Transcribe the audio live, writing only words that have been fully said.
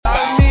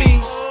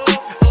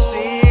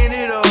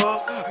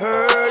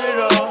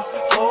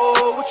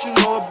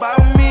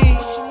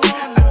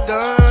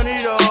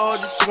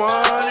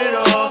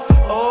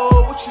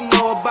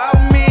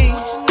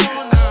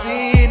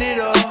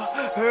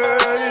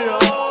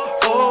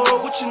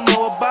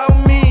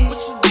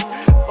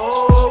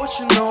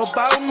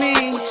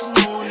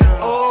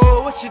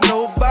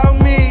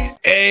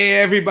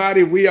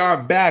everybody, we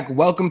are back.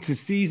 Welcome to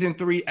season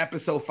 3,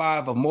 episode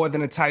 5 of More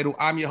Than a Title.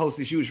 I'm your host,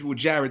 as usual,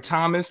 Jared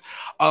Thomas.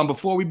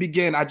 Before we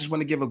begin, I just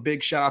want to give a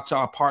big shout out to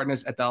our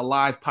partners at the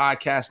Alive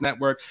Podcast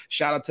Network.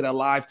 Shout out to the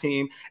Alive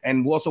team.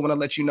 And we also want to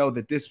let you know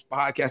that this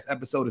podcast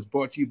episode is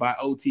brought to you by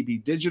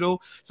OTB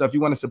Digital. So if you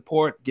want to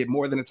support, get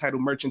More Than a Title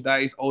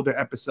merchandise, older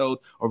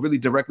episodes, or really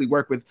directly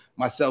work with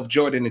myself,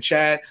 Jordan, and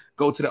Chad,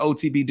 go to the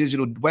OTB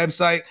Digital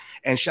website.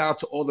 And shout out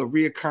to all the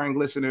reoccurring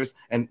listeners,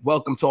 and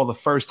welcome to all the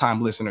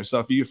first-time listeners. So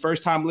if you're a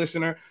first-time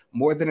listener,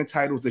 More Than a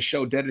Title is a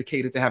show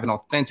dedicated to having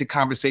authentic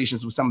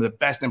conversations with some of the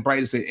best and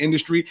brightest in the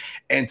industry,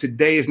 and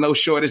today is no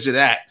shortage of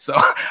that. So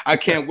I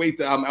can't wait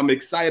to, I'm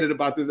excited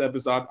about this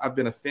episode. I've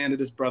been a fan of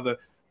this brother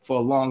for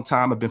a long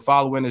time. I've been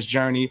following his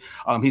journey.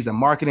 He's a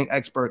marketing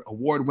expert,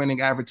 award-winning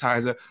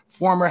advertiser,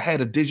 former head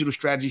of digital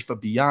strategy for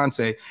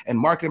Beyonc, and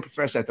marketing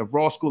professor at the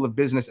Ross School of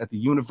Business at the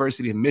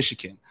University of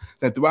Michigan.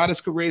 And throughout his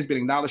career, he's been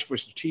acknowledged for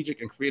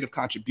strategic and creative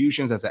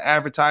contributions as an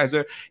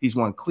advertiser. He's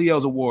won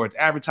Clio's awards,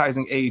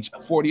 Advertising Age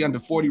 40 Under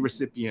 40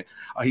 recipient.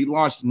 He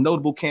launched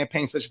notable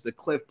campaigns such as the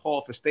Cliff Paul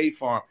for State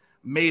Farm,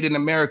 Made in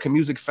America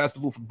Music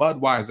Festival for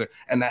Budweiser,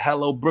 and the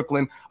Hello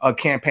Brooklyn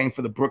campaign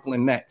for the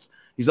Brooklyn Nets.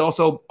 He's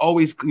also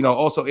always,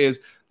 also is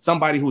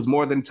somebody who's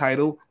more than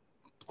title,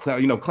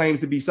 claims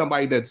to be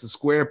somebody that's a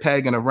square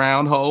peg in a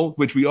round hole,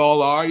 which we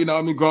all are.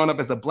 Growing up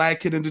as a black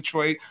kid in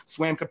Detroit,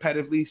 swam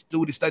competitively,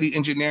 studied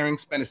engineering,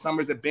 spent his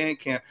summers at band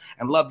camp,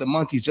 and loved the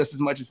Monkees just as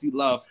much as he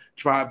loved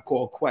Tribe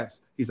Called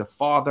Quest. He's a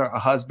father, a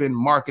husband,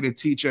 marketer,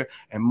 teacher,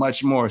 and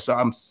much more. So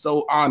I'm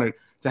so honored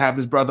to have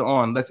this brother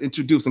on. Let's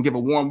introduce and give a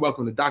warm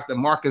welcome to Dr.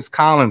 Marcus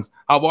Collins.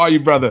 How are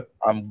you, brother?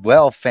 I'm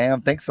well,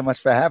 fam. Thanks so much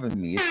for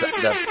having me. There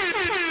we go.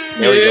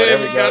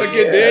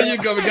 There you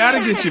go. We gotta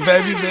get you,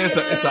 baby, man.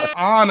 It's an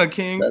honor,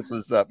 King. That's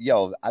what's up.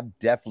 Yo, I'm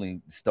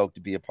definitely stoked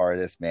to be a part of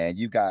this, man.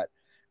 You got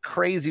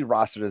crazy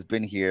roster that's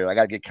been here. I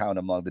gotta get counted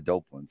among the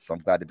dope ones, so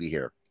I'm glad to be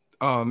here.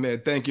 Oh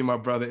man, thank you, my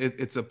brother.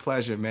 It's a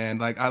pleasure, man.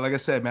 Like I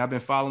said, man, I've been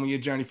following your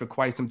journey for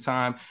quite some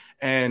time,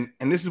 and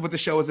this is what the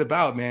show is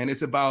about, man.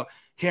 It's about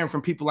hearing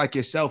from people like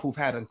yourself who've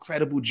had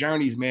incredible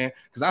journeys, man.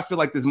 Because I feel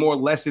like there's more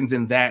lessons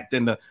in that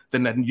than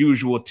the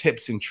usual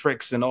tips and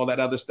tricks and all that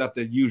other stuff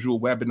that usual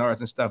webinars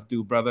and stuff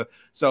do, brother.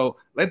 So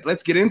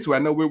let's get into it. I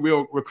know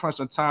we're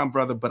crunched on time,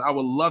 brother, but I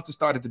would love to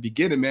start at the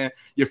beginning, man.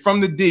 You're from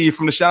the D,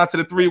 from the shout out to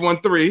the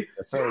 313.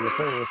 Yes, sir. Yes,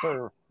 sir. Yes,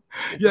 sir.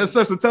 Yes,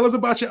 sir. So tell us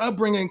about your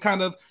upbringing,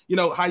 kind of,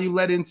 how you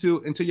led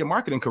into your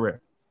marketing career.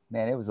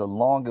 Man, it was a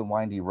long and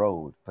windy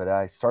road, but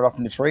I started off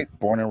in Detroit,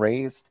 born and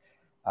raised.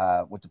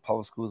 Went to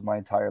public schools my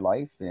entire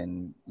life,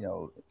 and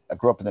I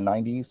grew up in the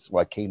 90s.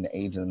 Well, I came to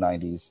age in the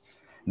 90s.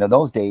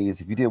 Those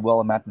days, if you did well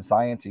in math and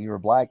science and you were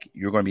black,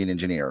 you were going to be an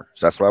engineer.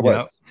 So that's what I was.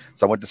 Yep.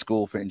 So I went to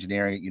school for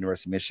engineering at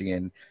University of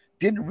Michigan.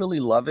 Didn't really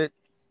love it.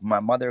 My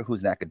mother,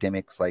 who's an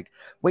academic, was like,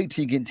 "Wait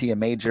till you get into your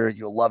major.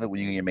 You'll love it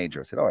when you get your major."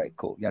 I said, "All right,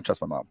 cool. Yeah, I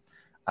trust my mom."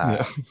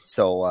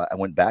 So I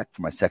went back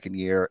for my second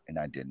year, and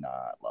I did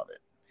not love it.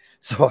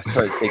 So I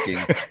started taking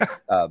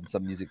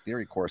some music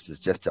theory courses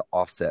just to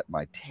offset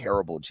my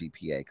terrible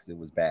GPA because it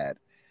was bad.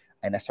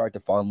 And I started to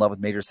fall in love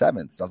with major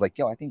sevenths. So I was like,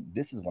 I think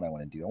this is what I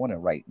want to do. I want to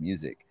write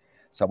music.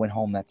 So I went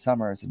home that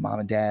summer and said, Mom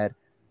and Dad,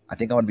 I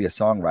think I want to be a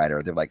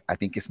songwriter. They're like, I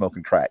think you're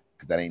smoking crack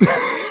because that ain't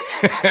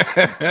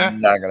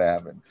happening. Not going to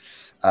happen.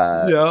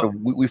 So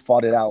we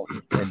fought it out,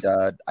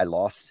 and I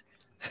lost.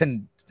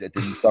 And in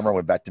the summer, I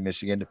went back to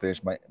Michigan to finish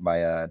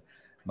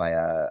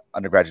my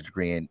undergraduate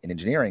degree in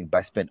engineering, but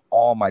I spent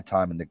all my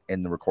time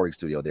in the recording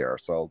studio there.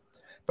 So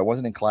if I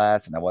wasn't in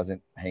class and I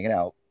wasn't hanging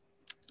out,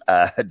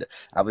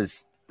 I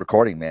was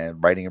recording,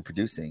 man, writing and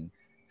producing.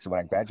 So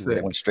when I graduated,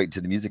 I went straight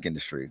to the music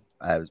industry.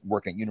 I was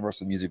working at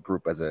Universal Music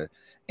Group as an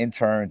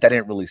intern. That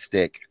didn't really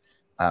stick.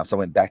 So I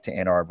went back to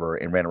Ann Arbor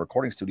and ran a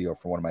recording studio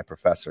for one of my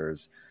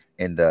professors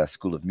in the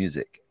School of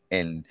Music.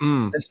 And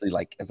essentially,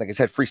 it was like I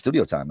said, free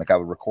studio time. Like I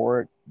would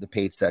record the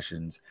paid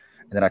sessions,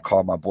 and then I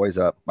called my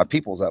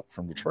peoples up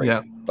from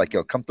Detroit. Like,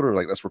 come through,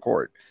 like, let's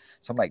record.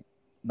 So I'm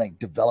like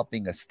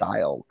developing a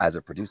style as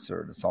a producer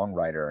and a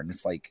songwriter. And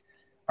it's like,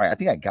 all right, I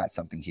think I got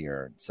something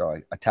here. So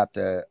I tapped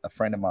a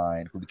friend of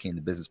mine who became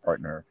the business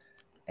partner,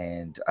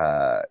 and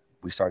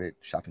we started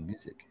shopping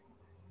music.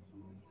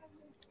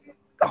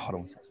 Oh, hold on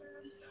one second.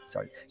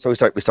 Sorry. So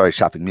we started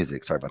shopping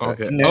music. Sorry about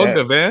that. Okay,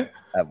 man.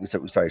 We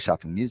started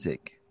shopping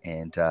music,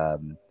 and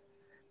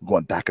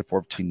going back and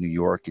forth between New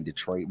York and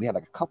Detroit. We had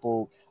like a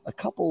couple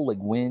like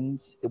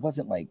wins. It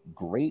wasn't like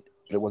great,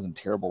 but it wasn't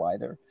terrible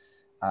either.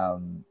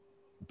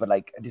 But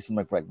like I did some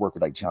like work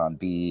with like John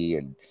B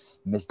and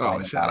Miss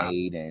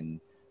Dynamite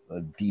and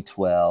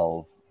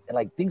D12, and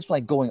like things were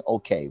like going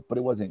okay, but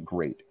it wasn't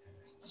great.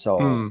 So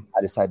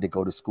I decided to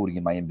go to school to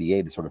get my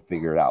MBA to sort of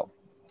figure it out.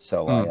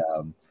 So I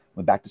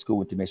went back to school,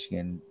 went to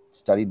Michigan,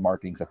 studied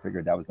marketing because I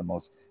figured that was the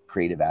most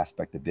creative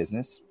aspect of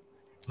business.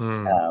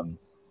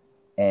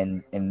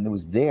 And it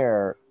was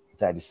there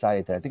that I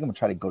decided that I think I'm gonna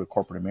try to go to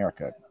corporate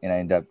America, and I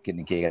ended up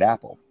getting a gig at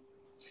Apple,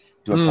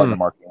 doing partner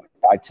marketing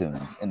with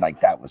iTunes, and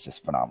like that was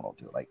just phenomenal,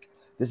 dude. Like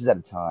this is at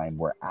a time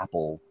where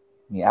Apple's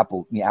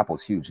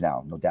huge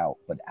now, no doubt,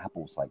 but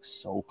Apple's like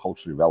so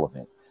culturally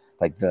relevant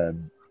Like the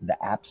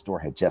App Store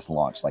had just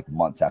launched like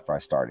months after I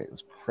started. It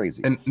was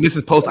crazy. And this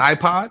is post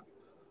iPod?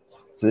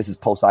 So this is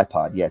post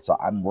iPod. Yeah. So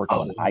I'm working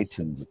on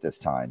iTunes at this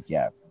time.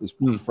 Yeah. It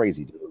was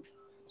crazy, dude.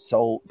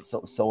 So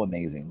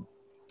amazing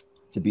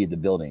to be at the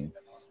building.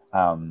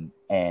 And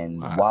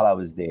while I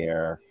was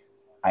there,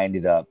 I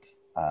ended up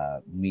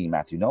meeting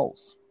Matthew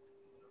Knowles.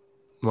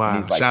 Wow.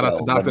 He's like, shout out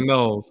to Dr.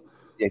 Knowles.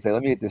 Yeah, he's like,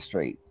 let me get this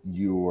straight.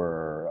 You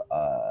were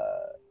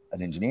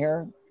an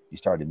engineer, you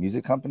started a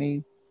music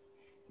company,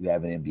 you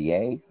have an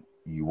MBA,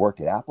 you work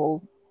at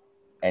Apple,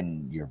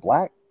 and you're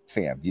black?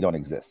 Fam, you don't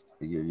exist.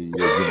 You're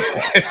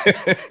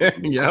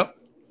Yep.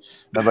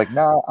 I was like,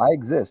 nah, I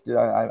exist, dude.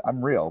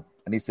 I'm real.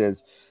 And he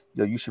says,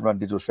 yo, you should run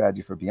digital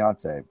strategy for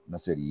Beyonc. And I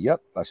said,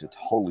 yep, I should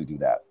totally do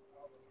that.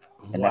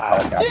 And that's how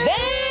it got.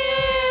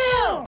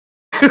 Damn!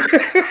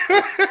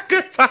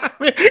 Good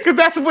timing, because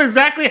that's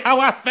exactly how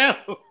I felt.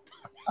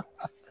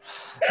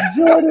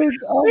 Jordan,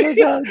 oh my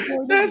God,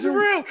 Jordan, that's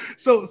real.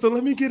 So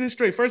let me get it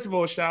straight. First of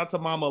all, shout out to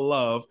Mama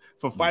Love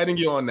for fighting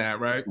you on that,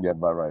 right? Yeah,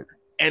 right.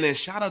 And then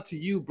shout out to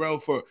you, bro,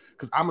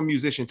 because I'm a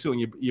musician too,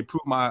 and you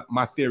prove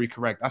my theory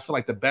correct. I feel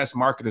like the best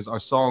marketers are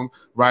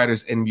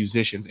songwriters and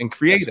musicians and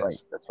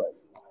creatives. That's right.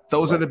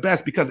 Those are the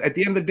best, because at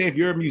the end of the day, if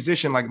you're a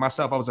musician like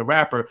myself, I was a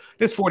rapper,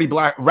 there's 40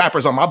 black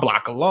rappers on my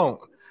block alone.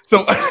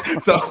 So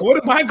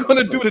what am I going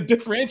to do to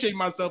differentiate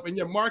myself in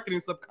your marketing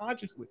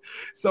subconsciously?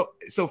 So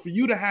for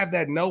you to have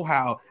that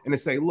know-how and to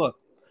say, look,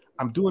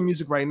 I'm doing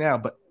music right now,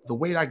 but the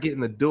way I get in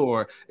the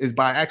door is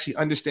by actually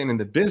understanding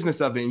the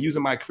business of it and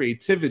using my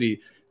creativity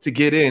to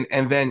get in.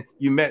 And then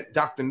you met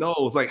Dr.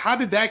 Knowles. Like, how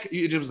did that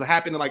just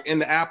happen? Like in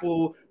the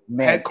Apple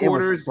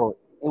headquarters?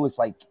 It was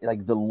like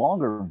the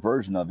longer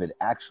version of it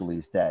actually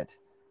is that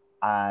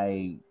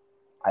I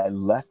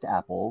left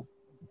Apple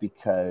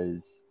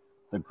because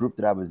the group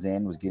that I was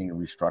in was getting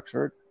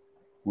restructured.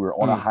 We were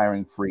on a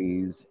hiring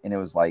freeze, and it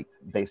was like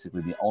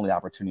basically the only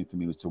opportunity for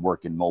me was to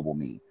work in mobile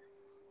me.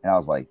 And I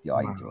was like, yo,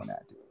 I ain't doing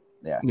that, dude.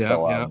 Yeah.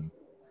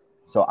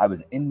 So I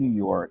was in New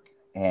York,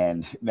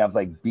 and I was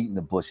like beating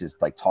the bushes,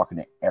 like talking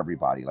to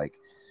everybody. Like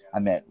I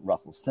met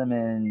Russell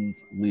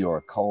Simmons,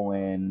 Leora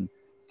Cohen,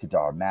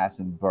 Kedar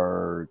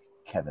Massenberg,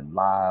 Kevin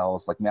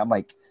Lyles. Like, man,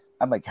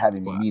 I'm like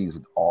having meetings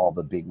with all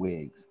the big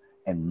wigs,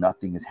 and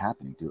nothing is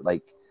happening, dude.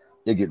 Like,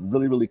 they get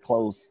really, really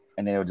close,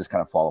 and then it'll just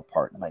kind of fall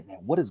apart. And I'm like,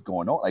 man, what is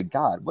going on? Like,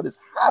 God, what is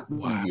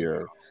happening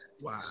here?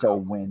 Wow. So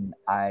when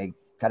I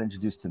got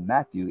introduced to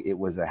Matthew, it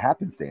was a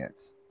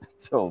happenstance.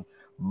 So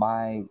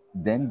my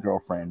then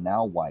girlfriend,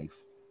 now wife,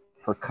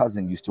 her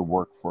cousin used to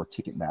work for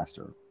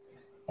Ticketmaster,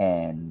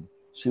 and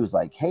she was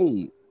like,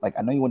 hey, like,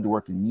 I know you wanted to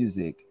work in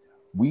music.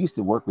 We used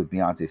to work with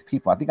Beyonce's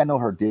people. I think I know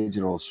her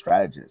digital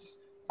strategist.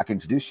 I can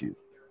introduce you.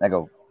 I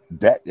go,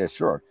 bet, yeah,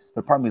 sure.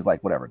 But part of me is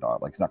like, whatever,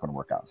 dog. Like, it's not going to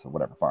work out. So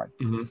whatever, fine.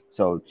 Mm-hmm.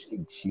 So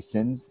she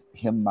sends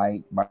him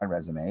my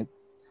resume,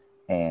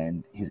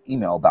 and his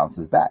email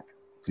bounces back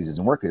because he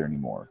doesn't work there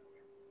anymore.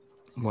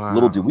 Wow.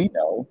 Little do we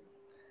know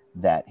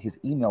that his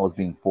email is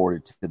being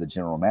forwarded to the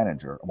general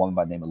manager, a woman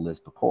by the name of Liz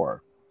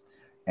Pecor.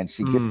 And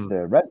she gets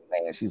the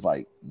resume, and she's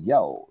like,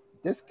 yo,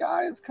 this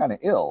guy is kind of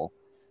ill.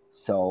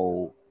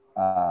 So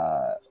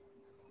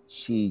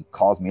she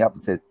calls me up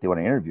and says they want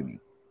to interview me.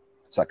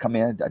 So I come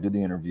in, I do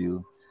the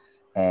interview,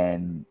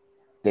 and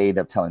they end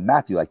up telling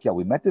Matthew, like, yo,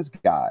 we met this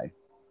guy.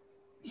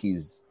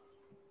 He's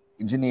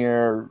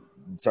engineer,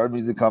 started a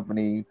music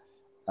company,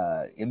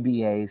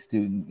 MBA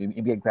student,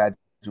 MBA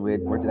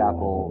graduate, worked at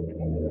Apple,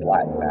 and he's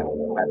black.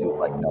 Matthew was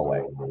like, no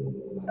way.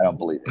 I don't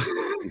believe it.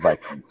 He's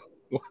like,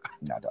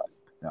 no, dog.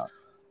 No.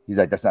 He's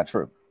like, that's not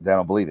true. I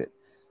don't believe it.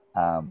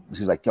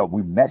 She was like, yo,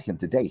 we met him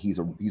today. He's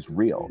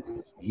real.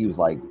 He was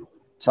like,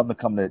 tell him to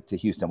come to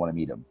Houston. I want to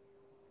meet him.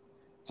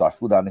 So I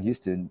flew down to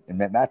Houston and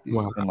met Matthew.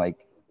 Wow. And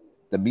like,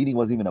 the meeting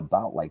wasn't even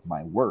about like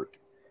my work,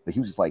 but he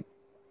was just like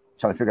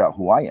trying to figure out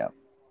who I am.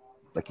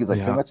 Like, he was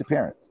like, tell me about your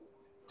parents.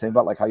 Tell me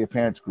about like how your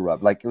parents grew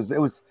up. Like, it was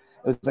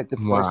like the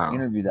first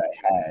interview that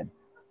I had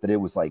that it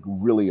was like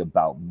really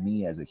about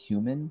me as a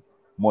human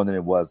more than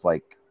it was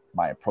like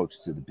my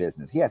approach to the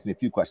business. He asked me a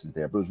few questions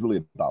there, but it was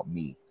really about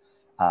me.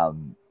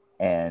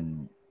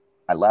 And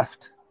I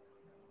left.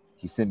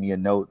 He sent me a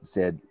note and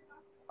said,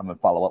 I'm going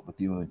to follow up with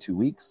you in 2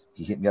 weeks.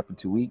 He hit me up in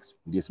 2 weeks.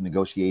 We did some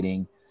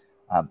negotiating.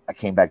 I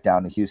came back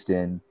down to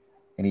Houston,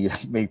 and he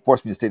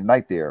forced me to stay the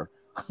night there.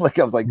 Like,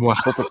 I was like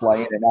supposed to fly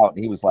in and out.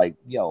 And he was like,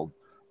 yo,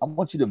 I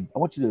want you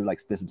to like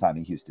spend some time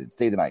in Houston.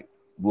 Stay the night.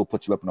 We'll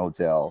put you up in a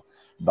hotel,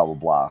 blah, blah,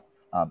 blah.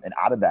 And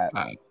out of that,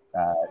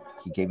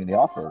 he gave me the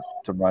offer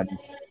to run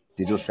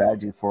digital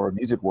strategy for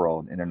Music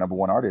World. And their number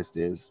one artist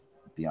is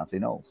Beyonce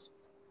Knowles.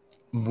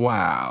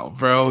 Wow,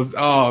 bro.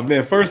 Oh,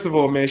 man. First of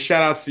all, man,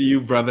 shout out to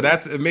you, brother.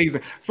 That's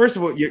amazing. First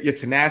of all, your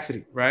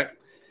tenacity, right?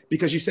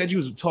 Because you said you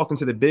was talking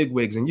to the big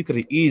wigs, and you could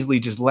have easily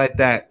just let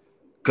that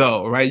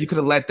go, right? You could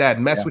have let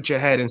that mess with your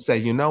head and say,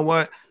 you know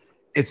what?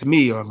 It's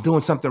me, or I'm doing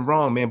something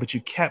wrong, man. But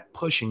you kept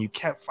pushing. You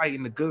kept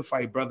fighting the good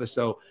fight, brother.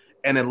 So,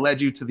 and it led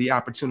you to the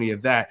opportunity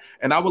of that.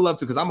 And I would love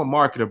to, because I'm a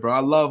marketer, bro. I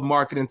love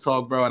marketing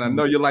talk, bro. And I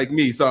know you're like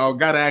me. So I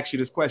got to ask you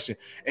this question.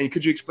 And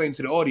could you explain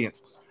to the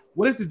audience,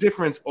 what is the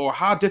difference, or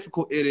how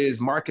difficult it is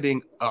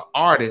marketing an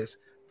artist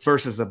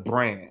versus a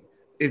brand?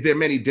 Is there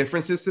many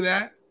differences to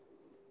that?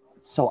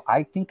 So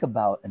I think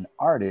about an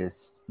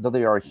artist, though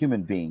they are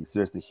human beings,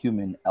 there's the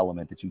human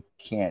element that you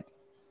can't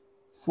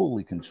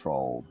fully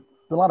control.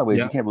 In a lot of ways,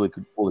 you can't really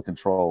fully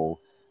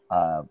control.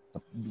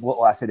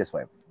 Well, I say this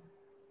way: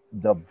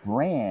 the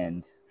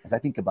brand, as I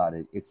think about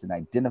it, it's an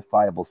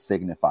identifiable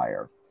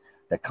signifier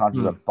that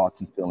conjures up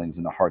thoughts and feelings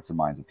in the hearts and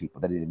minds of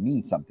people. That it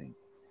means something,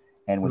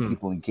 and when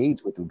people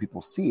engage with it, when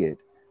people see it,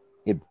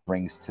 it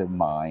brings to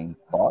mind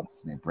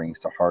thoughts and it brings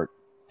to heart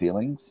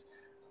feelings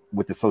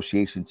with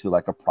association to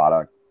like a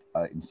product,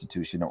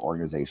 institution, or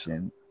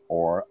organization,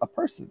 or a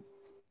person,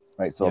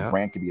 right? So a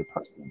brand could be a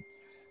person.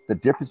 The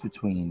difference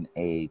between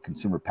a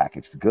consumer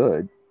packaged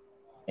good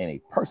and a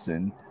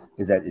person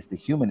is that it's the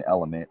human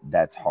element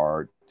that's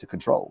hard to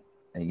control,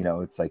 and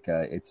it's like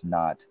it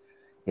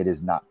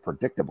is not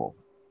predictable.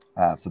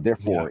 So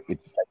therefore,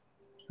 it's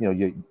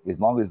as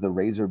long as the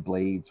razor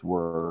blades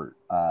were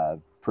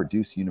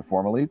produced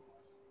uniformly,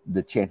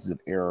 the chances of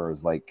error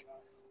is like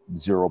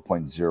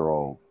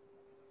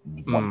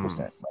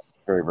 0.01%.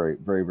 Very, very,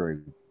 very, very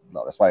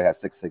low. That's why I have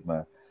Six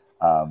Sigma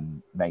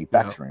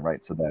manufacturing,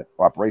 right? So that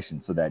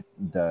operation, so that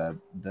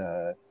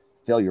the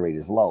failure rate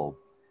is low.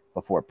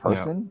 But for a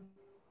person,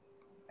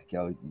 like,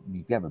 you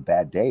have a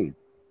bad day.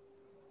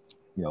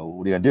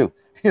 What are you gonna do?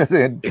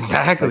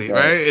 Exactly,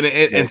 like, right? And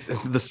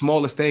it's the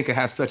smallest thing can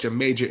have such a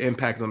major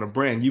impact on a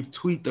brand. You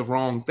tweet the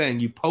wrong thing,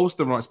 you post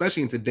the wrong,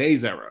 especially in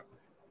today's era.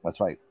 That's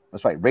right.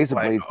 Razor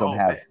blades don't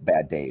have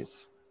bad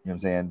days. You know what I'm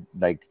saying?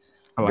 Like,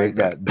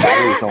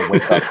 batteries don't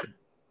wake up,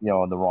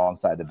 on the wrong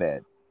side of the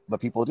bed, but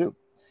people do.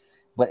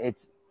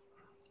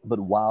 But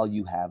while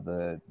you have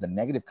the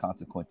negative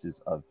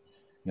consequences of,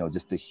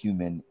 just the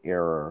human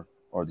error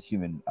or the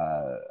human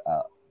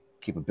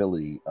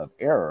capability of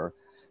error,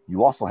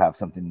 you also have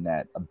something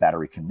that a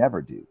battery can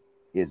never do,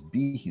 is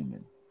be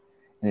human.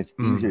 And it's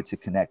easier to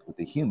connect with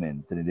the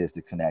human than it is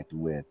to connect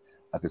with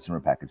a consumer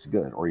packaged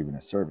good or even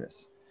a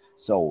service.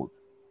 So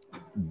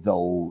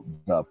though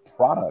the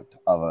product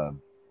of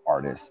an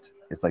artist,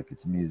 it's like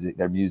it's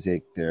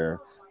music, their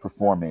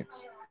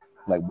performance,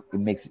 like it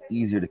makes it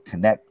easier to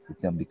connect with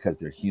them because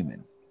they're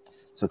human.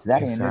 So to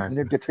that end, there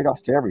are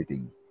trade-offs to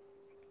everything.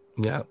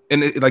 Yeah.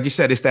 And like you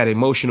said, it's that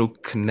emotional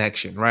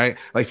connection, right?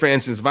 Like, for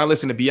instance, if I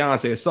listen to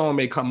Beyonce, a song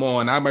may come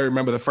on. I might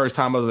remember the first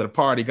time I was at a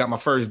party, got my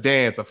first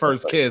dance, a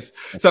first kiss,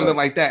 something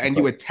like that. And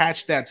you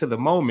attach that to the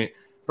moment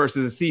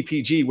versus a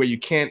CPG where you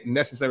can't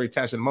necessarily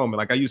attach to the moment.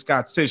 Like, I use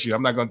Scott's tissue.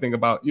 I'm not going to think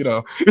about, you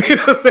know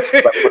what I'm saying?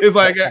 It's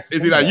like,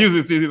 is he not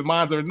using it? Is it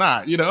mine or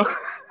not,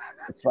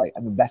 That's right. I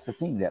mean, that's the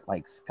thing, that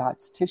like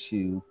Scott's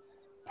tissue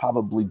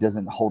probably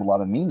doesn't hold a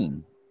lot of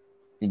meaning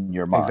in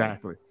your mind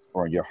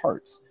or in your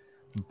hearts.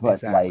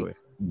 But like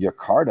your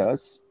car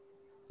does.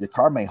 Your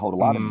car may hold a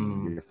lot of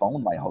meaning. Your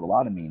phone might hold a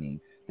lot of meaning.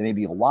 There may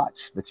be a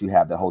watch that you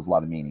have that holds a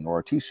lot of meaning, or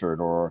a t-shirt,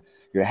 or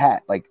your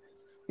hat. Like,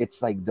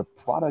 it's like the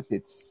product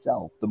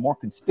itself, the more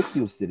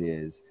conspicuous it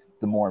is,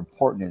 the more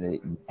important it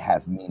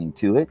has meaning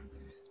to it,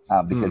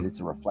 because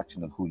it's a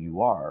reflection of who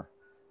you are.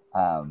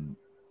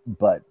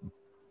 But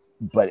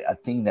a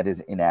thing that is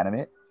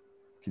inanimate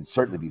can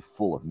certainly be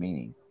full of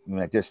meaning. I mean,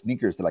 like, there's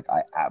sneakers that like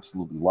I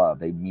absolutely love.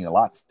 They mean a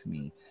lot to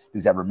me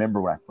because I remember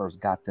when I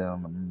first got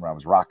them. I remember I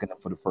was rocking them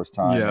for the first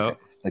time.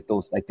 Like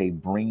those, like they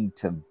bring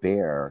to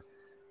bear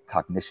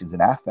cognitions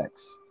and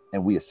affects,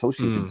 and we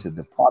associate them to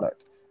the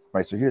product,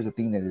 right? So here's the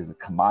thing that is a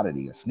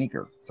commodity, a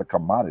sneaker. It's a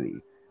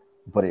commodity,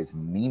 but it's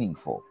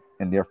meaningful,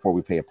 and therefore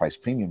we pay a price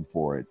premium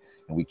for it,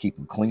 and we keep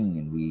them clean,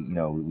 and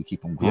we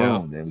keep them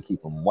groomed, and we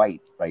keep them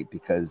white, right?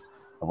 Because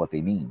of what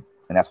they mean,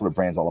 and that's what a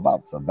brand's all about.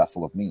 It's a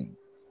vessel of meaning.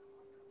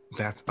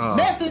 That's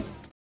message.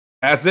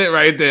 That's it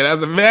right there.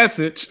 That's a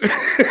message. We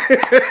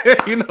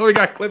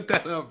got to clip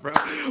that up, bro.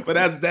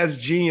 But that's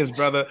genius,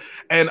 brother.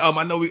 And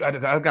I know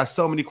I've got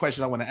so many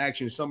questions I want to ask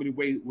you. So many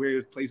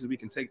various places we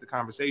can take the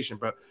conversation,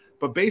 bro.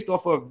 But based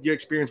off of your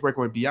experience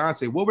working with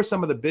Beyonce, what were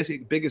some of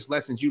the biggest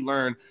lessons you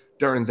learned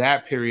during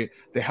that period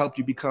that helped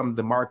you become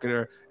the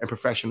marketer and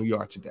professional you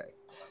are today?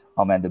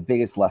 Oh man, the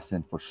biggest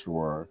lesson for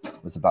sure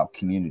was about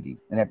community.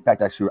 And in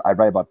fact, actually, I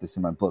write about this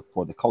in my book,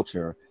 For the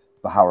Culture,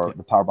 the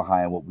power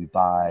behind what we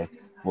buy,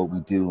 what we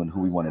do, and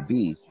who we want to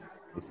be.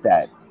 It's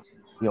that,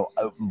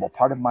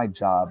 part of my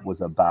job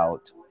was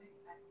about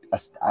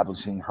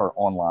establishing her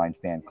online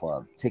fan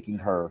club, taking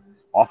her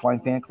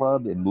offline fan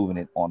club and moving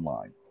it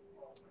online,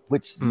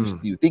 which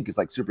you think is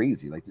like super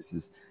easy. Like, this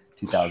is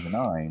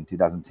 2009,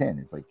 2010.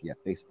 It's like, yeah,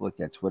 Facebook,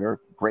 yeah, Twitter,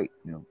 great,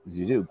 as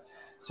you do.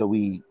 So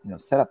we,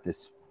 set up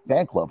this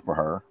fan club for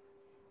her,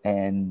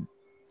 and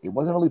it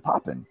wasn't really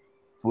popping,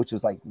 which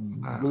was like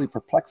really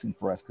perplexing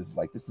for us, because it's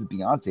like, this is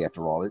Beyonce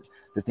after all.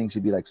 This thing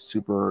should be like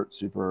super,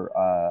 super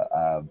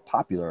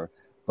popular,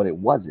 but it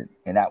wasn't,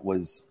 and that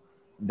was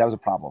a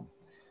problem.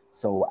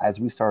 So as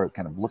we started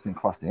kind of looking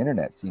across the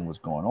internet, seeing what's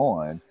going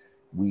on,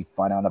 we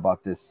find out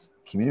about this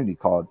community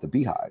called the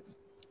Beehive,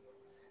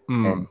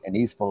 and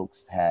these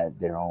folks had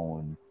their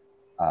own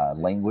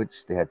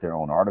language, they had their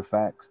own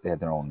artifacts, they had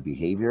their own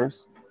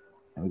behaviors,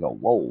 and we go,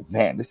 whoa,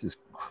 man, this is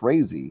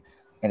crazy.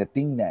 And the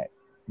thing that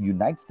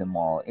unites them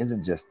all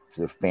isn't just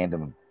the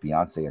fandom of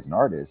Beyonce as an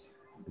artist,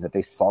 is that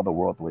they saw the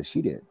world the way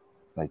she did.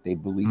 Like they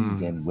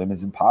believed in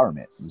women's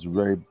empowerment. It was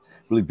really,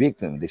 really big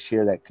for them. They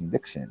share that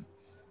conviction.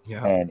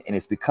 Yeah. And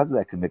it's because of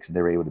that conviction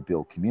they were able to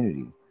build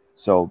community.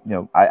 So,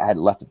 I had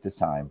left at this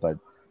time, but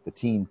the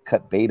team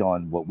cut bait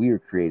on what we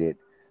had created,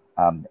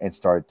 and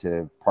started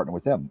to partner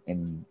with them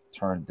and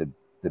turned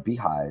the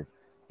Beehive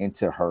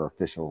into her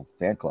official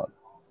fan club.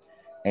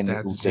 And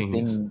That's the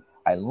genius. thing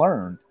I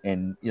learned,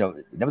 and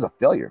it was a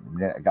failure. I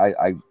mean,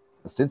 I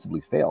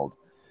ostensibly failed.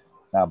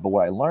 But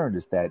what I learned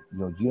is that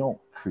you don't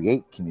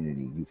create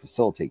community, you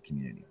facilitate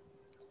community.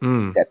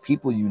 That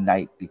people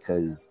unite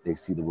because they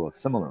see the world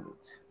similarly.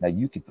 Now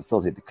you can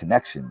facilitate the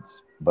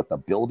connections, but the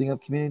building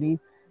of community,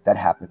 that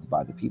happens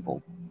by the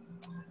people,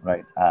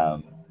 right?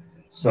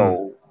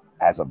 So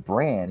as a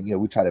brand,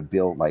 we try to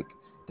build like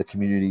the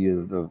community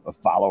of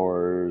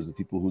followers, the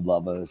people who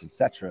love us,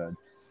 etc.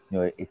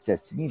 It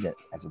says to me that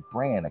as a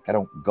brand, like I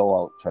don't go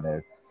out trying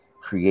to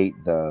create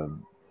the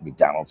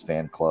McDonald's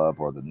fan club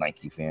or the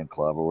Nike fan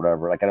club or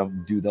whatever. Like I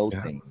don't do those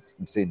things.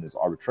 I'm saying this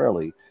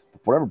arbitrarily,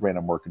 but for whatever brand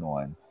I'm working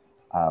on,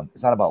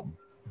 it's not about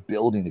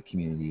building the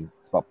community.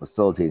 It's about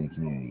facilitating the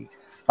community,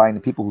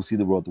 finding people who see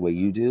the world the way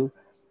you do,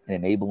 and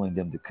enabling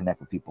them to connect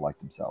with people like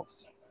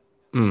themselves.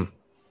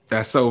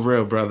 That's so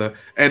real, brother.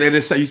 And it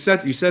is, you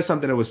said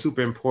something that was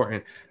super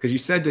important, because you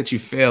said that you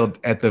failed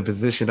at the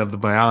position of the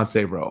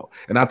Beyonce role,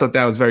 and I thought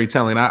that was very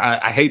telling.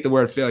 I hate the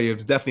word failure.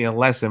 It's definitely a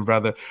lesson,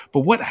 brother.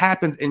 But what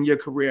happens in your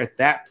career at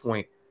that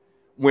point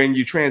when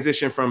you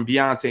transition from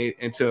Beyonce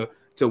into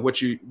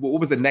what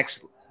was the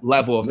next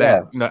level of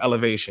that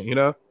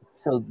elevation?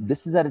 So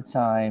this is at a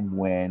time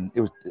when it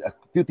was a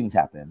few things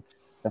happened.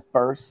 The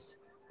first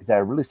is that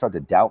I really started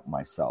to doubt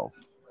myself.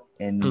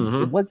 And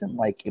it wasn't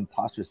like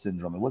imposter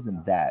syndrome. It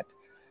wasn't that.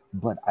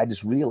 But I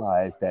just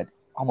realized that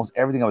almost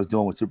everything I was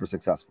doing was super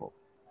successful.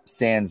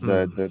 Sans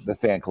the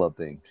fan club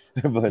thing.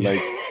 But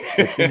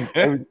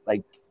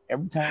like,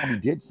 every time we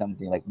did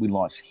something, like we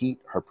launched Heat,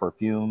 her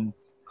perfume,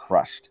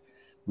 crushed.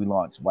 We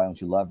launched Why Don't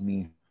You Love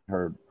Me,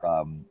 her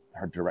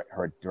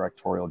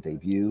directorial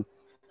debut,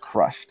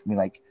 crushed. I mean,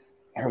 like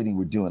everything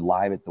we're doing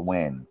live at the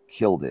Win,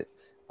 killed it.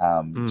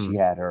 She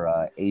had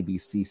her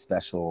ABC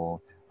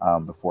special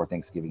before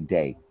Thanksgiving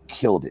Day,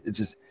 killed it. It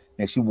just,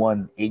 she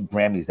won 8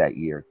 Grammys that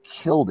year,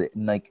 killed it.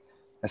 And like,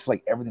 that's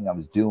like everything I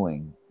was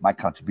doing, my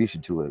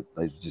contribution to it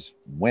was just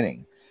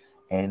winning.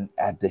 And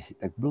I had to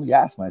really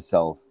ask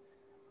myself,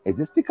 is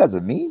this because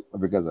of me or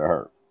because of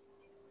her?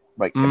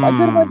 Like, am I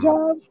good at my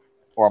job?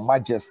 Or am I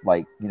just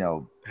like,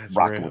 That's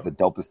rocking real. with the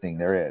dopest thing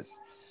there is?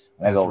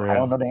 And I go, I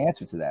don't know the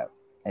answer to that.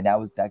 And that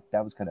was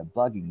kind of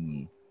bugging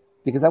me,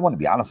 because I want to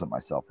be honest with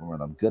myself on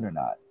whether I'm good or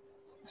not.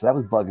 So that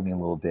was bugging me a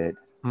little bit.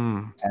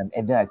 And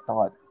then I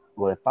thought,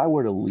 well, if I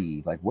were to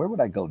leave, like, where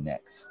would I go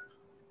next?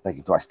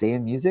 Like, do I stay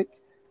in music?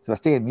 So if I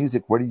stay in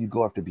music, where do you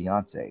go after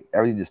Beyonce?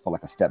 Everything just felt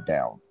like a step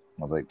down.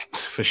 I was like,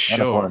 for sure, I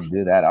don't want to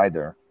do that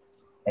either.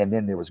 And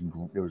then there was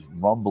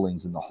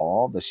rumblings in the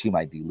hall that she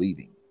might be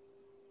leaving,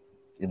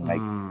 and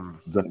like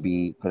going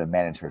to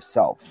manage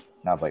herself.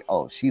 And I was like,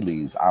 oh, she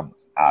leaves, I'm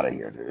out of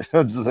here, dude.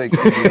 I'm just like,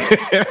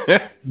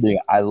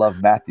 I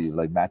love Matthew.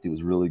 Like Matthew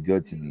was really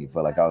good to me,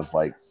 but like I was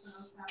like,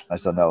 I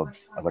just don't know.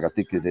 I was like, I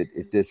think that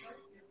if this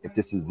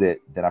is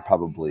it, then I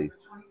probably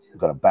am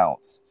gonna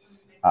bounce.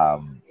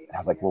 And I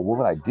was like, well, what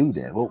would I do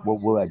then? What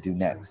would I do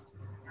next?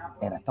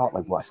 And I thought,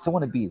 like, well, I still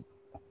want to be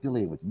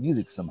affiliated with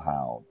music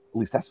somehow. At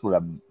least that's what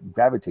I'm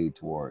gravitating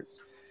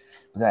towards.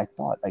 But then I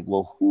thought, like,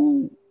 well,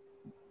 who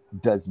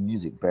does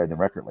music better than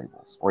record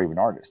labels or even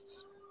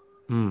artists?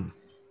 I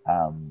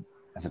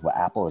was like, well,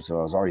 Apple. So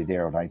I was already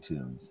there on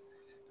iTunes.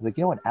 I was like,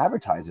 what?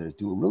 Advertisers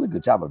do a really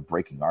good job of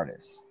breaking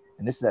artists.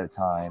 And this is at a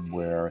time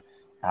where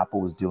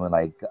Apple was doing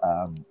like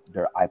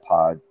their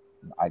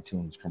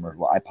iTunes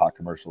commercial, iPod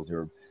commercials. They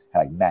had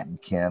like Matt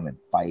and Kim and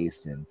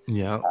Feist, and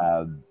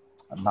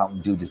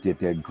Mountain Dew just did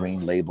their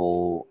Green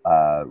Label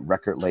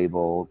record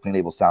label, Green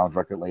Label Sounds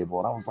record label.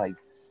 And I was like,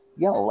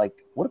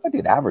 like, what if I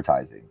did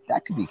advertising?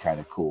 That could be kind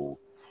of cool.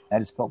 And I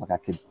just felt like I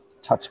could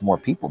touch more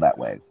people that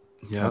way.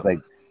 I was like,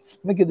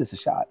 let me give this a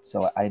shot.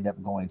 So I ended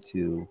up going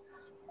to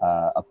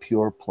a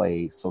pure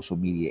play social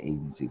media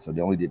agency. So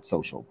they only did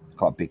social,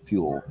 called Big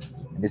Fuel.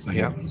 And this is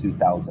in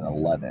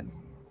 2011.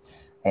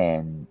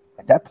 And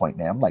at that point,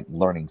 man, I'm like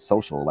learning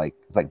social, like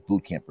it's like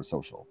boot camp for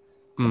social.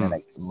 And then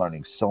like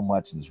learning so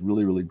much, and it's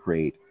really, really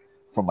great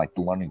from like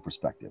the learning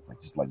perspective,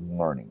 like just like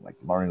learning.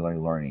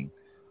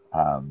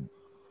 And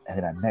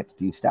then I met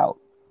Steve Stout.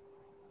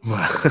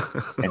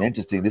 And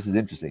this is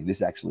interesting.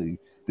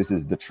 This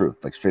is the truth,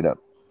 like straight up,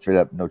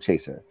 no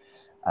chaser.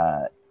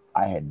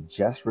 I had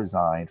just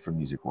resigned from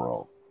Music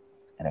World,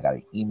 and I got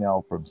an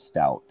email from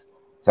Stout.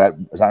 So I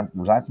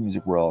resigned from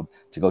Music World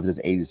to go to this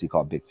agency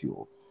called Big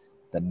Fuel.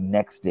 The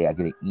next day, I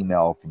get an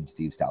email from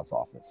Steve Stout's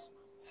office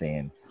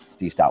saying,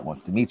 Steve Stout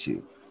wants to meet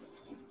you.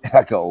 And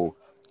I go,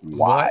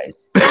 why?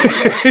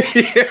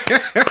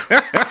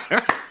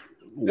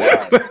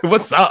 Why?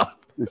 What's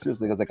up?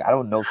 Seriously, I was like, I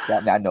don't know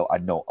Stout. I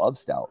know of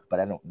Stout, but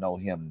I don't know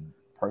him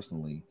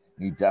personally.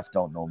 You def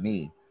don't know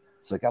me.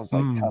 So like I was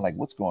like kind of like,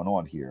 what's going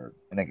on here?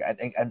 And like I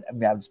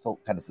mean, I just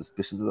felt kind of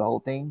suspicious of the whole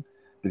thing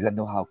because I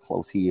know how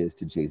close he is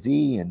to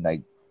Jay-Z, and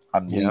like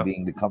I'm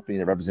leaving the company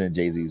that represented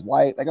Jay-Z's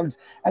wife. Like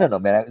I don't know,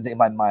 man. In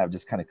my mind, I'm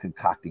just kind of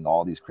concocting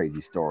all these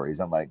crazy stories.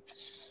 I'm like,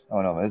 I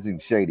don't know, man, this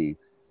seems shady.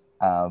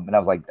 And I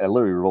was like, I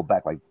literally rolled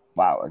back like,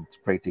 wow, it's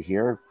great to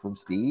hear from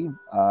Steve.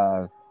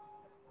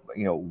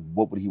 You know,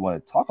 what would he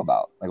want to talk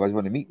about? Like, why does he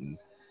want to meet me?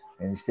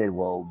 And he said,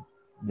 well,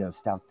 you know,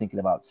 Stout's thinking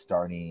about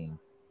starting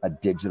a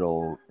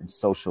digital and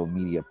social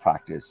media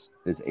practice,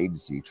 this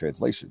agency,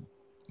 Translation.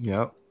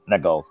 Yep. And I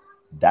go,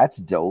 that's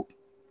dope.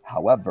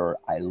 However,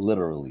 I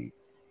literally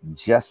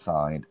just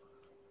signed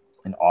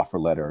an offer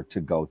letter to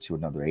go to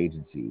another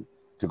agency,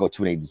 to go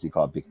to an agency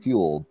called Big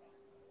Fuel.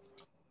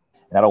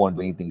 And I don't want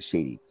to do anything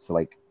shady. So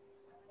like,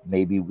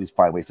 maybe we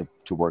find ways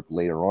to work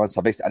later on.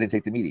 So basically, I didn't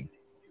take the meeting.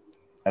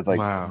 I was like,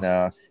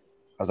 nah.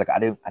 I was like, I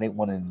didn't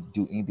want to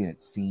do anything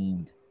that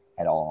seemed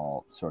at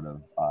all sort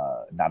of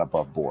not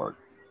above board.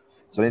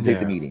 So I didn't take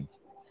the meeting.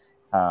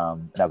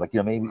 And I was like, you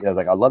know, maybe I was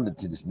like, I'd love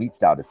to just meet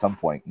Stout at some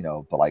point, you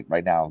know, but like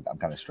right now I'm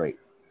kind of straight.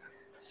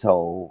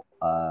 So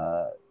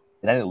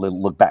and I didn't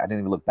look back. I didn't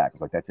even look back. I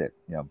was like, that's it,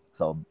 you know.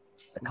 So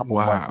a couple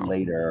of months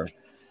later,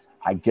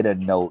 I get a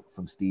note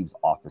from Steve's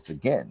office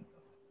again,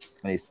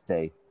 and they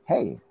say,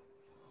 hey,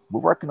 we're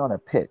working on a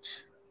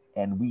pitch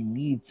and we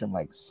need some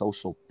like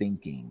social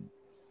thinking.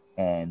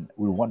 And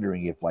we're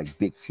wondering if like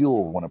Big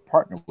Fuel want to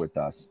partner with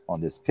us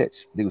on this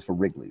pitch. I think it was for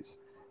Wrigley's.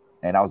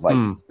 And I was like,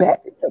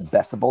 bet it's the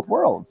best of both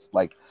worlds.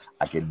 Like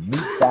I can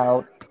meet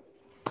Stout.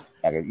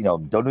 I can, you know,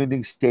 don't do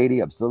anything shady.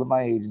 I'm still in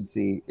my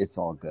agency. It's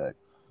all good.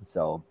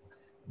 So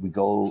we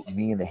go,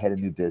 me and the head of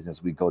new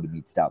business, we go to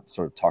meet Stout,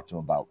 sort of talk to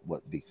him about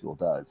what Big Fuel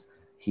does.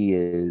 He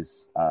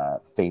is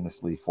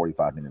famously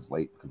 45 minutes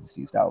late because of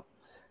Steve Stout.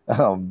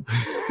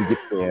 He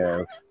gets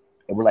there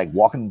and we're like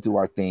walking through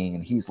our thing,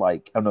 and he's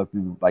like, I don't know if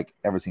you've like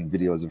ever seen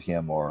videos of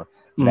him or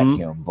met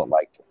him, but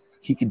like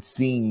he can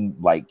seem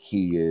like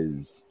he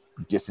is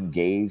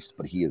disengaged,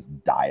 but he is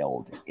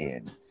dialed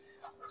in.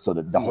 So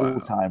the whole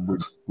time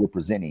we're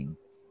presenting,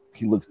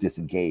 he looks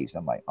disengaged.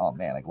 I'm like, oh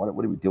man, like what are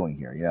we doing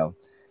here, you know?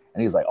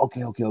 And he's like,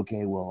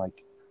 okay, well,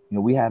 like, you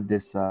know, we have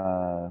this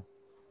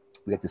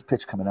we got this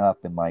pitch coming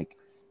up, and like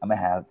I'm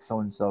gonna have so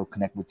and so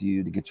connect with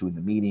you to get you in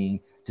the meeting,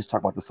 just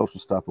talk about the social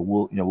stuff, and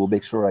we'll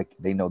make sure like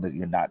they know that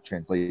you're not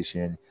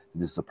Translation,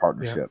 this is a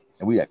partnership.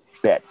 And we like,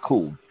 bet,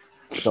 cool.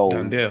 So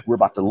we're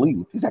about to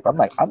leave. He's like, I'm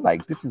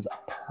like, this is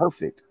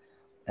perfect.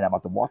 And I'm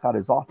about to walk out of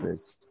his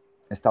office,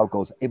 and Stout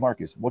goes, hey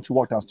Marcus, why don't you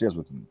walk downstairs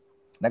with me?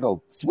 And I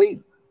go,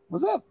 sweet,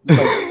 what's up?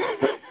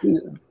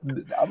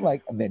 I'm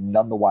like, I mean,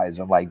 none the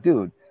wiser. I'm like,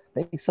 dude,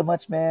 thanks so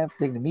much, man, for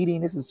taking the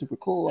meeting. This is super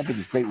cool. I think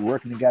it's great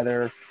working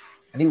together.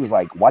 And he was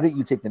like, why didn't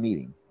you take the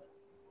meeting?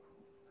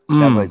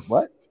 And I was like,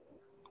 what?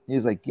 He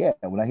was like, yeah,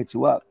 when I hit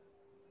you up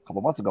a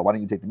couple months ago, why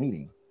didn't you take the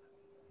meeting?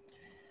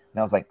 And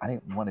I was like, I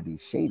didn't want to be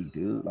shady,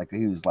 dude. Like,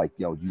 he was like,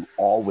 yo, you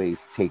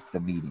always take the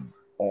meeting.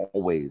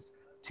 Always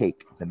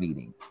take the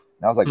meeting.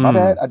 And I was like, my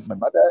bad,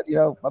 you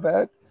know, my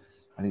bad.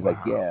 And he's like,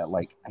 yeah,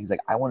 like, he's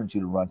like, I wanted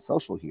you to run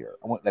social here.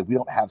 I want, like, we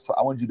don't have, so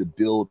I wanted you to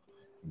build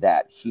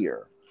that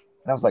here.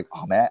 And I was like,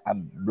 oh man,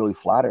 I'm really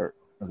flattered.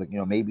 I was like, you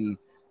know, maybe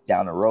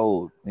down the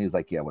road. And he was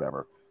like, yeah,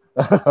 whatever.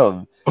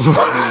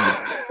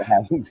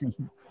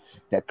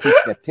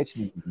 That pitch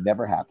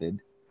never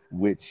happened,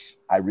 which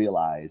I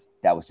realized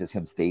that was just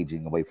him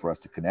staging a way for us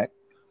to connect,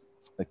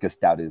 because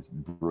Stout is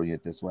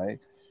brilliant this way.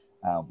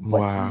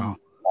 But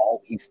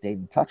he stayed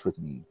in touch with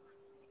me.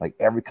 Like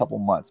every couple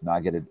months, man,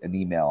 I get an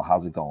email.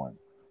 How's it going?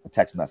 A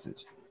text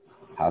message.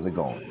 How's it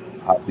going?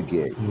 How's the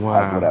gig?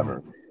 How's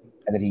whatever?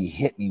 And then he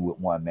hit me with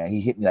one, man.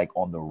 He hit me like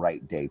on the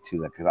right day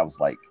too, because I was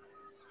like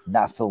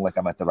not feeling like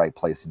I'm at the right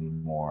place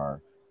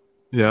anymore.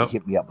 He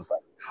hit me up, was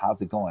like,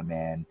 how's it going,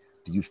 man?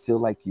 Do you feel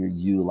like you're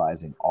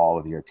utilizing all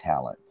of your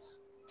talents?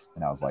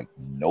 And I was like,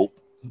 nope.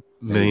 $1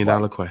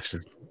 million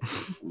question.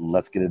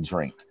 Let's get a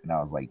drink. And I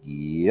was like,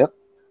 yep.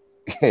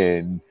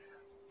 And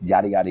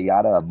yada, yada,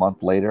 yada. A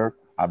month later,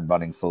 I'm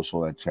running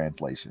social at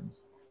Translation.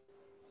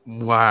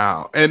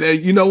 Wow. And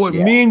you know what?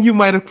 Me and you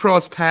might have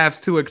crossed paths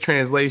too at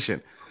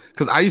Translation,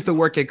 because I used to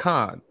work at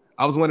Con.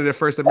 I was one of their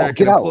first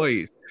American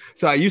employees.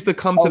 So I used to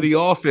come to the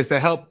office to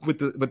help with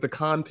the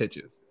con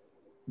pitches.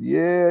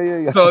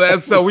 Yeah.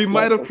 So we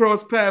might have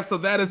crossed paths. So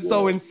that is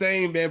so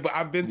insane, man. But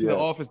I've been to the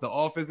office. The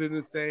office is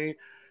insane.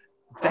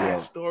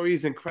 That story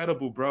is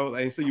incredible, bro.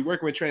 And so you're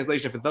working with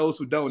Translation. For those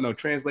who don't know,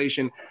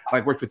 Translation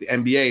like worked with the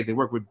NBA. They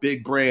work with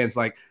big brands.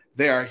 Like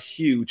they are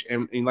huge.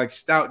 And like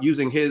Stout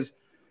using his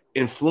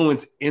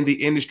influence in the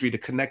industry to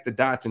connect the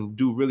dots and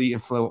do really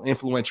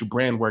influential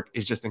brand work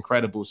is just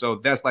incredible. So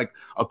that's like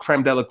a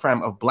creme de la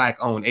creme of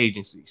Black-owned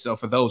agency. So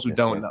for those who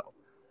don't know,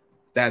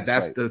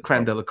 that's the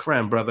creme de la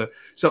creme, brother.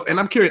 So, and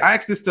I'm curious, I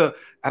asked this to,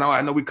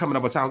 I know we're coming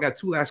up on time. I got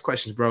two last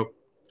questions, bro.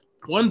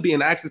 One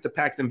being, I asked this to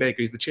Paxton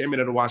Baker. He's the chairman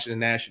of the Washington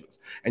Nationals.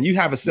 And you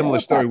have a similar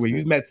story where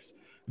you've met,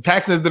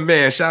 Paxton is the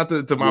man. Shout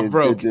out to my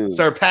bro,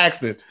 Sir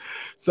Paxton.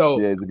 So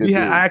I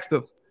asked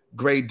him,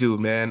 great dude,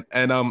 man.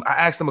 And I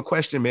asked him a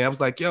question, man. I was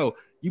like, yo,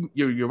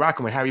 you're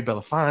rocking with Harry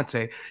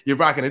Belafonte. You're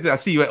rocking it. I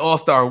see you at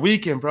All-Star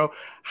Weekend, bro.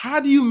 How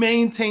do you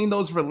maintain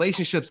those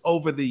relationships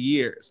over the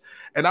years?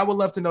 And I would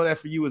love to know that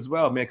for you as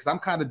well, man, because I'm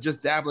kind of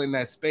just dabbling in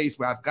that space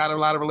where I've got a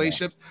lot of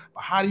relationships,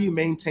 but how do you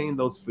maintain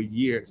those for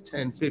years,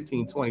 10,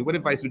 15, 20? What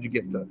advice would you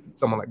give to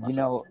someone like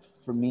myself?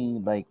 For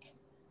me, like,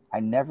 I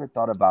never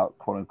thought about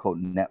quote unquote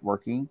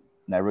networking,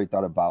 and I really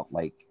thought about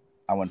like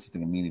I want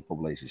something a meaningful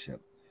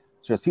relationship.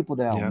 So there's people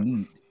that I'll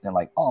meet, and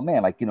like, oh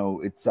man, like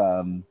it's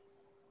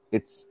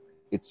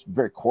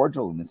very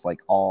cordial and it's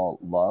like all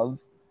love.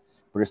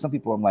 But there's some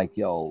people I'm like,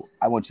 yo,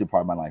 I want you to be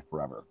part of my life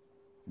forever.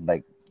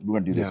 Like we're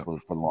gonna do this for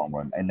the long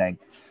run. And like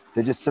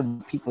they're just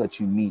some people that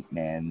you meet,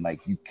 man.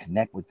 Like you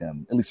connect with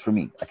them. At least for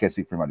me, I can't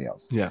speak for anybody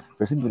else. Yeah,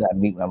 there's some people that I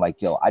meet and I'm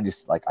like, yo, I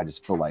just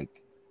feel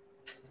like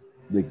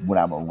when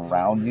I'm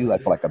around you, I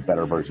feel like a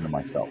better version of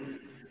myself.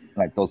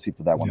 Like those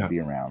people that I want to be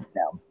around.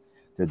 Now,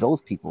 there are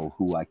those people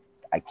who I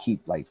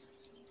keep like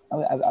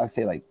I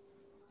say like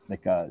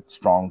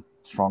strong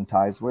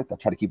ties with. I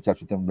try to keep in touch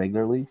with them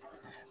regularly.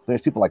 But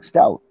there's people like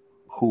Stout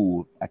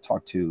who I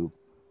talk to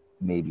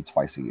maybe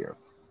twice a year,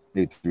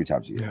 maybe 3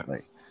 times a year.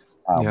 Right?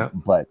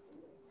 But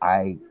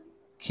I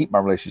keep my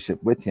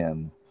relationship with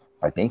him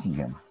by thanking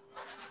him.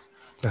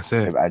 That's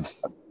it. I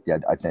just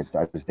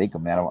thank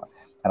him, man.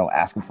 I don't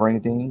ask him for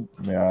anything.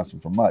 I don't ask him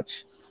for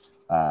much.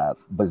 But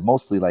it's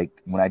mostly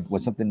like when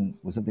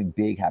something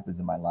big happens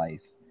in my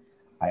life,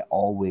 I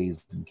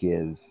always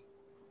give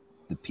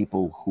the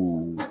people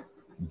who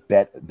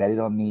betted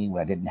on me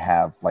when I didn't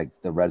have like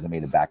the resume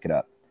to back it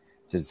up,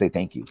 just to say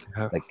thank you.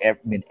 Like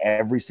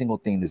every single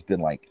thing that's been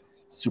like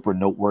super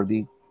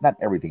noteworthy, not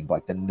everything, but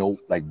like the note,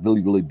 like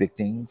really, really big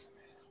things.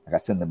 Like I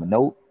send them a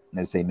note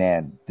and they say,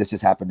 man, this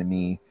just happened to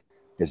me.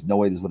 There's no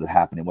way this would have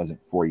happened. It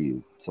wasn't for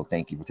you. So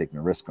thank you for taking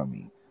a risk on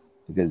me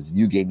because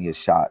you gave me a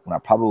shot when I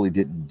probably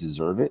didn't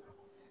deserve it.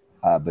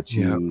 But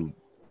you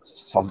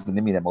saw something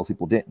in me that most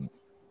people didn't.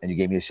 And you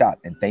gave me a shot.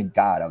 And thank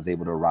God I was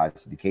able to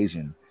rise to the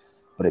occasion.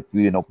 But if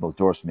you didn't open those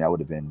doors for me, I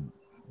would have been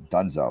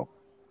donezo.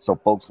 So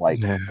folks like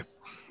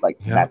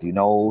Matthew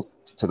Knowles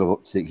took a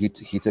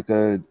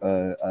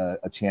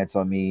chance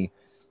on me.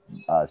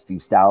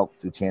 Steve Stout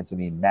took a chance on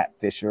me. Matt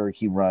Fisher,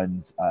 he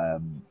runs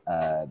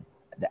the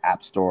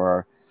App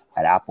Store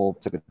at Apple,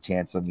 took a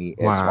chance on me.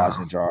 Ed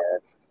Swajnajar,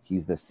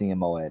 he's the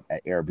CMO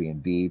at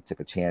Airbnb, took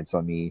a chance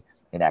on me.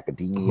 In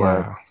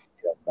academia,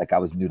 like I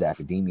was new to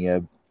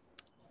academia.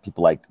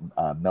 People like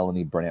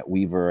Melanie Burnett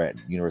Weaver at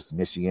University of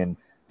Michigan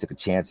took a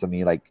chance on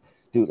me. Like,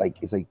 dude, like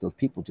it's like those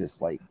people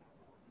just like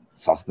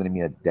saw something in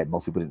me that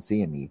most people didn't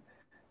see in me.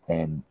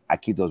 And I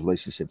keep those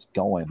relationships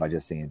going by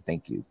just saying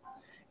thank you.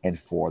 And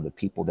for the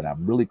people that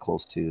I'm really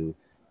close to,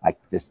 I'm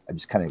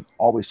just kind of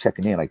always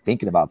checking in, like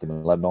thinking about them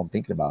and letting them know I'm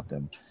thinking about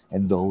them.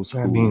 And those who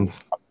I'm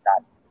not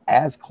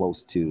as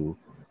close to,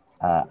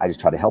 I just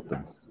try to help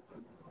them.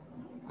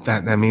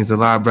 That means a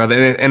lot,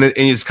 brother. And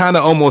it's kind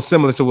of almost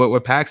similar to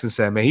what Paxton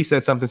said, man. He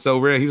said something so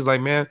real. He was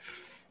like, man,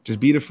 just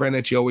be the friend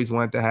that you always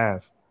wanted to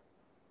have.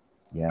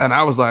 Yeah. And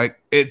I was like,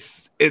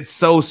 it's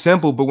so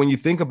simple. But when you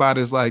think about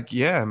it, it's like,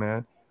 yeah,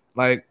 man.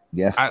 Like,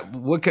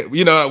 what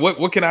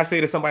can I say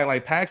to somebody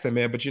like Paxton,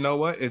 man? But you know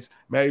what? It's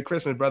Merry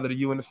Christmas, brother, to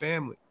you and the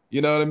family.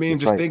 You know what I mean?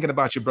 That's just thinking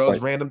about you, bro.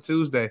 It's Random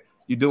Tuesday.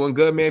 You doing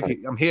good, man?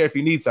 I'm here if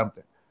you need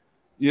something.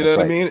 You know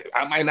what I mean?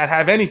 I might not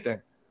have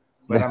anything,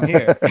 but I'm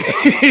here.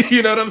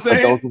 You know what I'm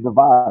saying? But those are the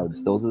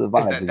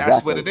vibes.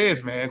 That's what it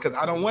is, man. Because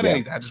I don't want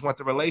anything. I just want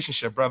the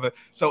relationship, brother.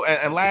 So,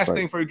 and last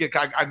thing before we get,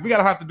 we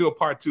gotta have to do a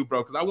part 2,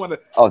 bro. Because I want to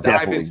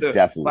dive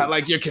into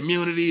like your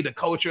community, the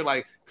culture,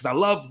 like because I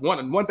love one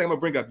thing I'm gonna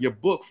bring up your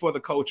book for the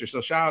culture.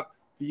 So shout out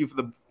to you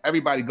for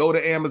everybody. Go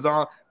to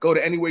Amazon, go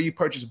to anywhere you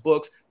purchase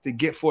books to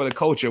get for the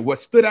culture. What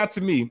stood out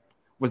to me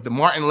was the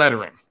Martin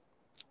lettering.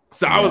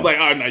 So I was like,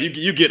 oh no,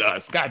 you get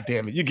us. God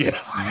damn it, you get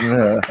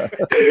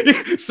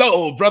us.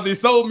 Sold, brother. You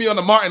sold me on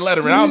the Martin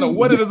lettering. I don't know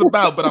what it is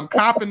about, but I'm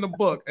copping the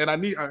book and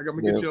I'm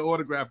gonna get your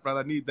autograph, brother.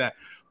 I need that.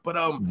 But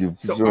I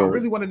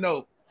really want to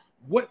know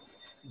what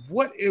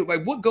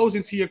goes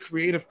into your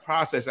creative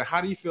process and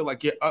how do you feel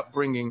like your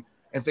upbringing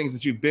and things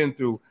that you've been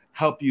through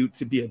help you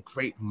to be a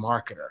great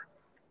marketer?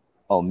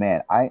 Oh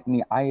man,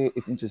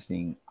 it's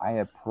interesting. I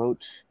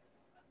approach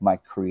my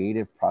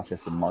creative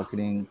process in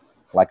marketing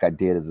like I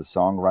did as a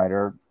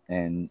songwriter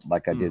and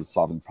like I did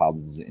solving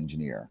problems as an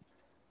engineer.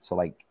 So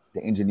like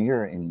the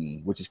engineer in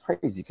me, which is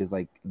crazy because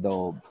like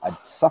though I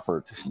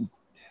suffered through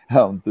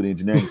the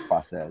engineering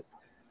process,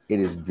 it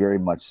is very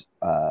much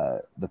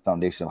the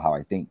foundation of how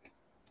I think.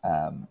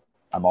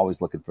 I'm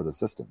always looking for the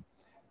system.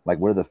 Like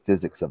what are the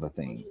physics of a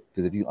thing?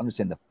 Because if you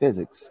understand the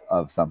physics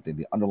of something,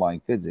 the underlying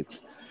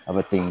physics of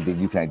a thing, then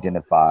you can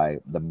identify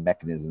the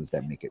mechanisms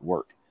that make it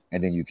work.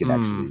 And then you can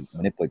actually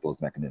manipulate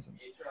those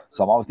mechanisms.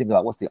 So I'm always thinking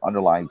about what's the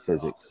underlying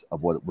physics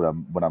of what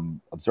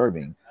I'm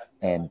observing.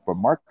 And for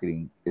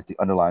marketing, it's the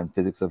underlying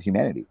physics of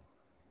humanity.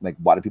 Like,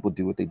 why do people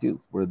do what they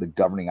do? What are the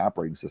governing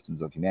operating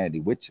systems of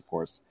humanity, which, of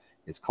course,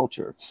 is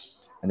culture.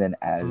 And then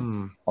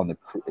on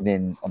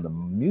the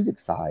music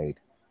side,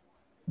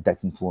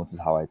 that influences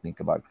how I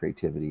think about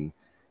creativity.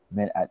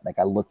 Man,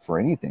 I look for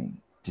anything.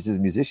 just as a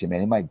musician,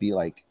 man, it might be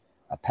like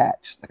a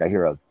patch. Like I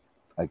hear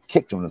a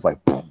kick drum, it's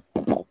like, boom,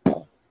 boom,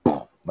 boom,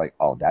 boom. Like,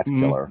 oh, that's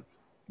killer.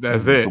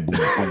 That's it. Boom,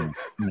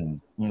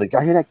 boom, boom. Like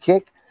I hear that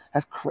kick,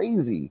 that's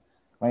crazy,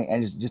 right?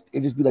 And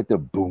it just be like the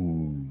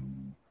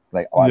boom,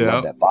 like, oh, I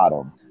love that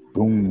bottom,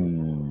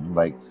 boom.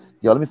 Like,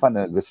 yo, let me find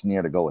a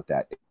snare to go with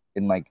that.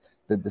 And like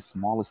the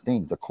smallest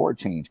things, a chord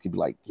change could be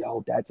like,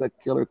 yo, that's a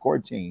killer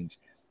chord change.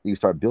 You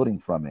start building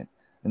from it.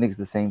 I think it's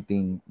the same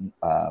thing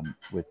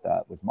with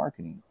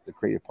marketing, the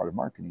creative part of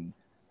marketing.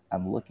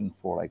 I'm looking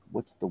for like,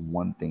 what's the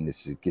one thing that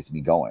just gets me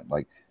going?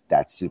 Like,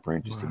 that's super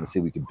interesting. Let's see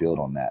if we can build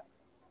on that.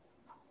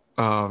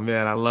 Oh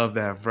man, I love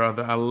that,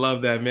 brother. I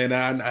love that, man.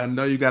 I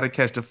know you got to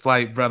catch the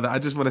flight, brother. I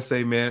just want to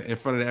say, man, in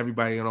front of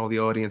everybody and all the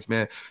audience,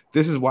 man,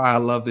 this is why I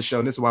love the show.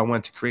 And this is why I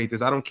want to create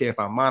this. I don't care if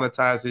I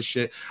monetize this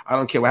shit. I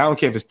don't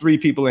care if it's 3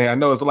 people in here. I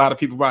know there's a lot of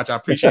people watch. I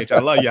appreciate you. I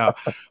love y'all.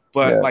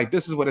 But like,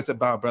 this is what it's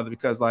about, brother,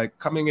 because like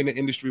coming in the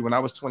industry when I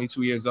was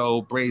 22 years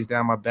old, braids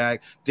down my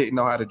back, didn't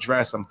know how to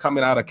dress. I'm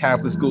coming out of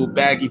Catholic school,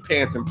 baggy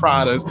pants and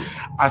Pradas.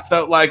 I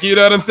felt like, you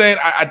know what I'm saying?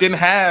 I didn't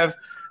have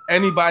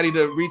anybody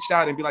to reach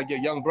out and be like,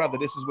 yeah, young brother,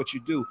 this is what you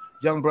do.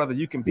 Young brother,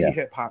 you can be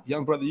hip hop.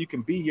 Young brother, you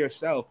can be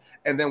yourself.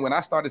 And then when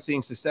I started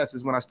seeing success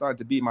is when I started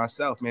to be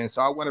myself, man.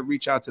 So I want to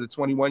reach out to the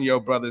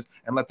 21-year-old brothers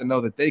and let them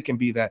know that they can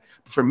be that.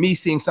 For me,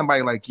 seeing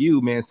somebody like you,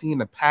 man, seeing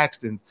the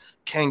Paxtons,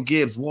 Ken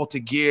Gibbs, Walter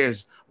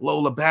Gears,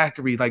 Lola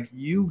Backery, like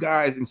you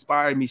guys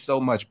inspired me so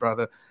much,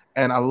 brother.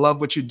 And I love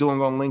what you're doing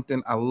on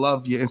LinkedIn. I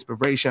love your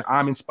inspiration.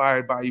 I'm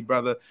inspired by you,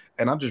 brother.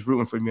 And I'm just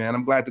rooting for you, man.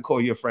 I'm glad to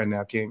call you a friend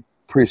now, King.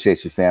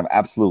 Appreciate you, fam.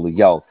 Absolutely.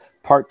 Yo,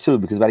 part 2,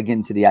 because we got to get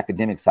into the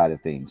academic side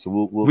of things.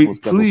 So we'll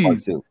schedule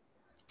part 2.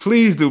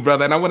 Please do,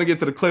 brother. And I want to get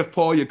to the Cliff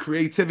Paul, your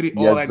creativity,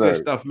 all that good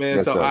stuff, man.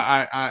 Yes, so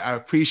I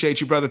appreciate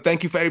you, brother.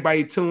 Thank you for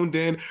everybody tuned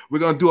in. We're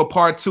going to do a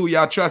part 2.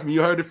 Y'all trust me.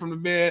 You heard it from the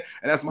man.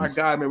 And that's my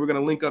guy, man. We're going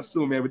to link up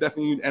soon, man. We're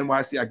definitely in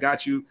NYC. I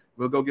got you.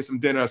 We'll go get some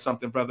dinner or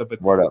something, brother. But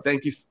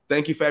thank you.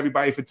 Thank you for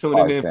everybody for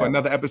tuning in for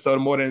another episode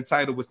of More Than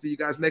Entitled. We'll see you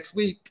guys next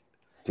week.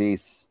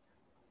 Peace.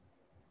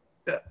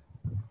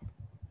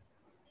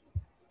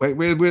 Wait,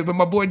 where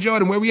my boy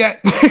Jordan? Where we at?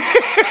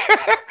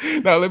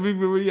 No, let me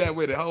where we at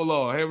with it. Hold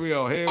on. Here we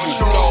go. Here we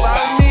go.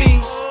 About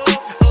me,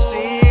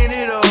 seen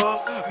it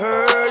all,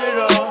 heard it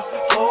all.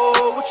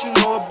 Oh, what you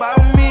know about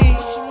me?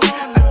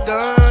 I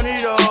done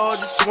it all,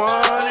 just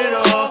want it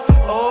all.